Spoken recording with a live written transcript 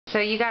So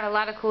you got a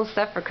lot of cool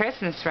stuff for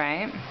Christmas,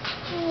 right?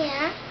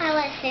 Yeah, I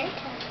like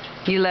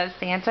Santa. You love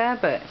Santa,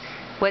 but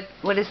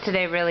what is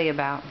today really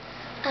about?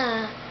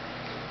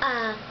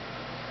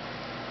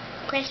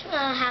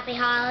 Christmas, happy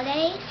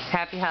holidays.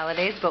 Happy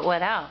holidays, but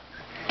what else?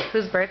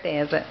 Whose birthday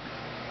is it?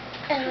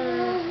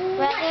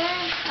 Brother.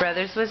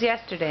 Brother's was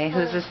yesterday.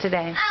 Whose is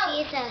today?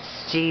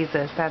 Jesus.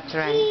 Jesus, that's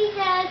right.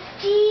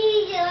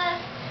 Jesus.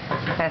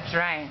 That's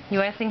right. You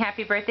want to sing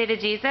happy birthday to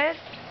Jesus?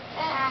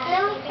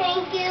 No,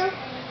 thank you.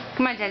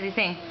 Come on, Jazzy,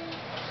 sing.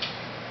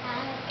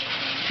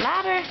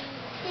 Louder.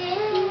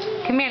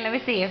 Come here, let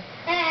me see you.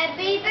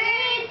 Happy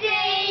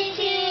birthday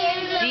to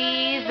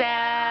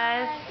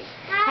Jesus.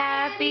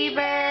 Happy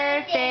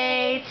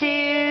birthday to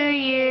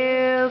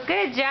you.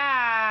 Good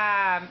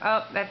job.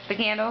 Oh, that's the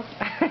candles.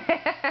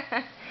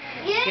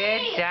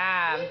 Good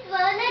job.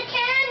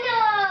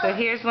 So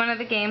here's one of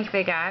the games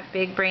they got.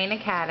 Big Brain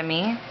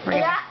Academy. They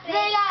got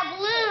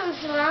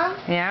balloons, Mom.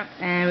 Yep,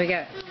 and we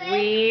got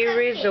Wii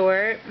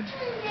Resort.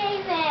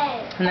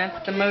 And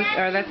that's the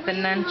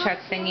nunchuck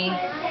thingy.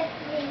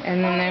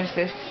 And then there's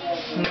this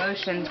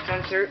motion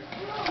sensor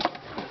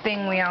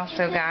thing we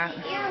also got.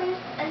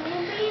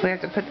 We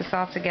have to put this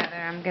all together.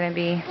 I'm going to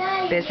be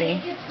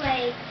busy.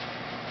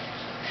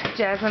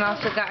 Jasmine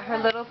also got her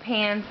little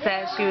pan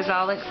set. She was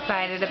all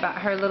excited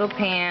about her little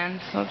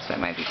pans. Oops, that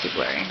might be too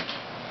blurry.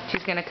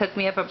 She's going to cook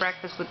me up a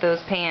breakfast with those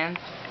pans.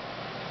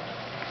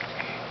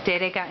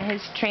 Dede got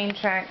his train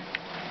track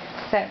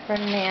set for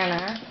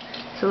Nana.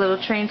 It's a little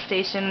train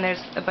station.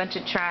 There's a bunch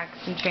of tracks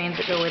and trains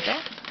that go with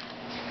it.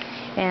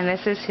 And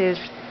this is his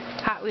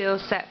Hot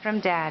Wheels set from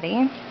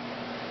Daddy.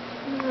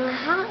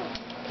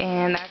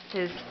 And that's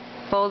his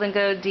Fold and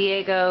Go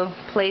Diego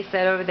play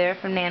set over there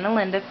from Nana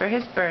Linda for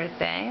his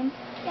birthday.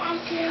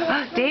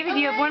 Oh, David,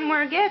 you have one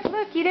more gift.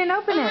 Look, you didn't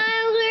open it.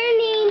 I'm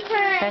learning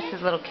first. That's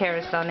his little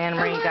carousel, Nana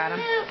Marie got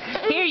him.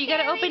 Here, you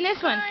gotta open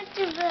this one.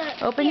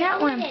 Open that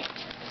one.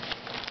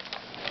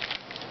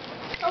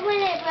 Open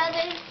it,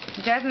 brother.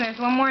 Jasmine, there's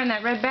one more in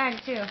that red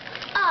bag, too.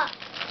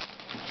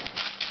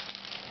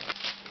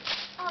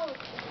 Oh,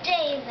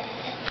 David.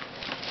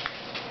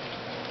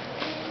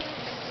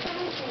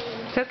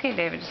 It's okay,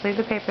 David. Just leave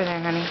the paper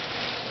there, honey.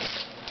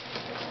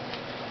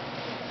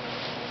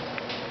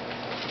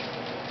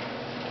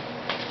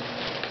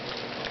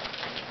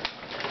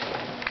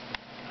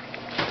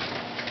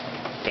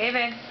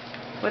 David,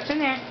 what's in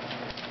there?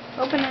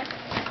 Open it.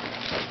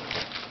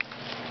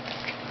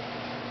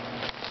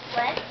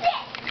 What's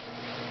it?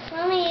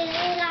 Mommy, you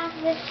got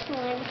this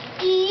one.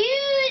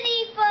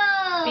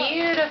 Beautiful.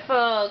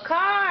 Beautiful.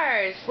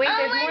 Cars. Wait,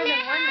 there's more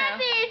than one, though.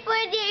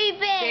 For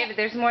David. David,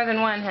 there's more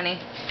than one, honey.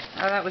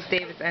 Oh, that was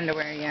David's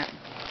underwear, yeah.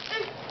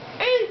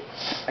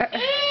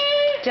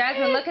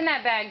 Jasmine, look in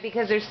that bag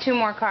because there's two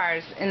more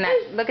cars in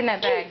that. Look in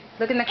that bag.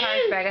 Look in the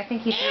cars bag. I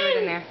think he threw it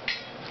in there.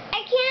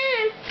 I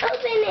can't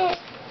open it.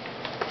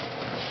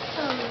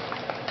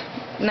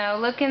 No,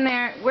 look in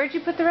there. Where'd you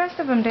put the rest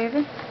of them,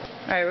 David?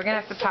 Alright, we're going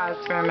to have to pause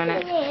for a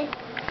minute.